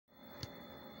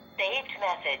saved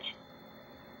message.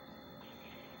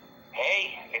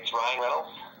 Hey, it's Reynolds,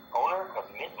 owner of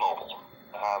Mint Mobile.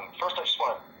 First, I just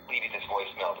want to leave you this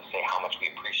voicemail to say how much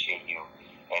we appreciate you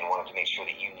and wanted to make sure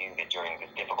that you knew that during this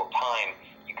difficult time,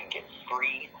 you can get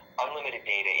free, unlimited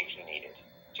data if you need it.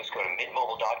 Just go to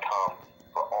mintmobile.com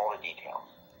for all the details.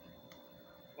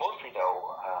 Mostly,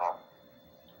 though,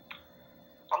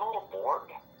 I'm a little bored.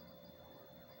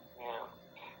 Yeah.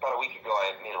 About a week ago,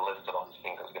 I made a list of all these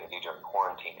things I was going to do during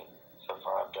quarantine, and so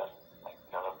far I've done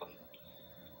none of them.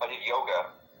 I did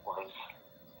yoga once.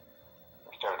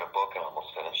 I started a book and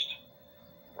almost finished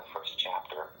the first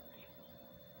chapter.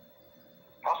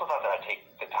 I also thought that I'd take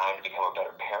the time to become a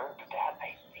better parent, but that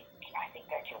I think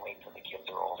that can wait till the kids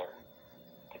are older,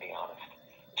 to be honest.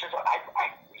 It turns out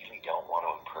I really don't want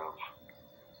to improve.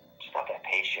 I'm just not that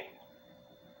patient.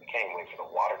 I can't even wait for the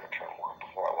water to turn warm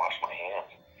before I wash my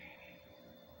hands.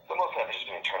 So most of I've just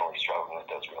been internally struggling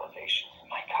with those realizations.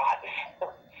 My God,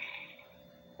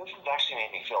 this has actually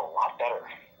made me feel a lot better.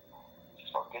 It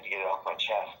just felt good to get it off my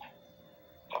chest.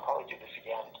 I'll probably do this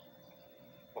again.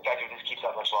 In fact, if this keeps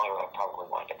up much longer, I'll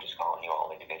probably wind up just calling you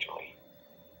all individually.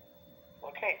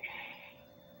 Okay.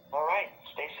 All right.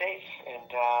 Stay safe. And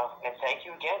thank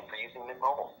you again for using Mint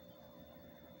Mobile.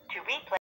 To replay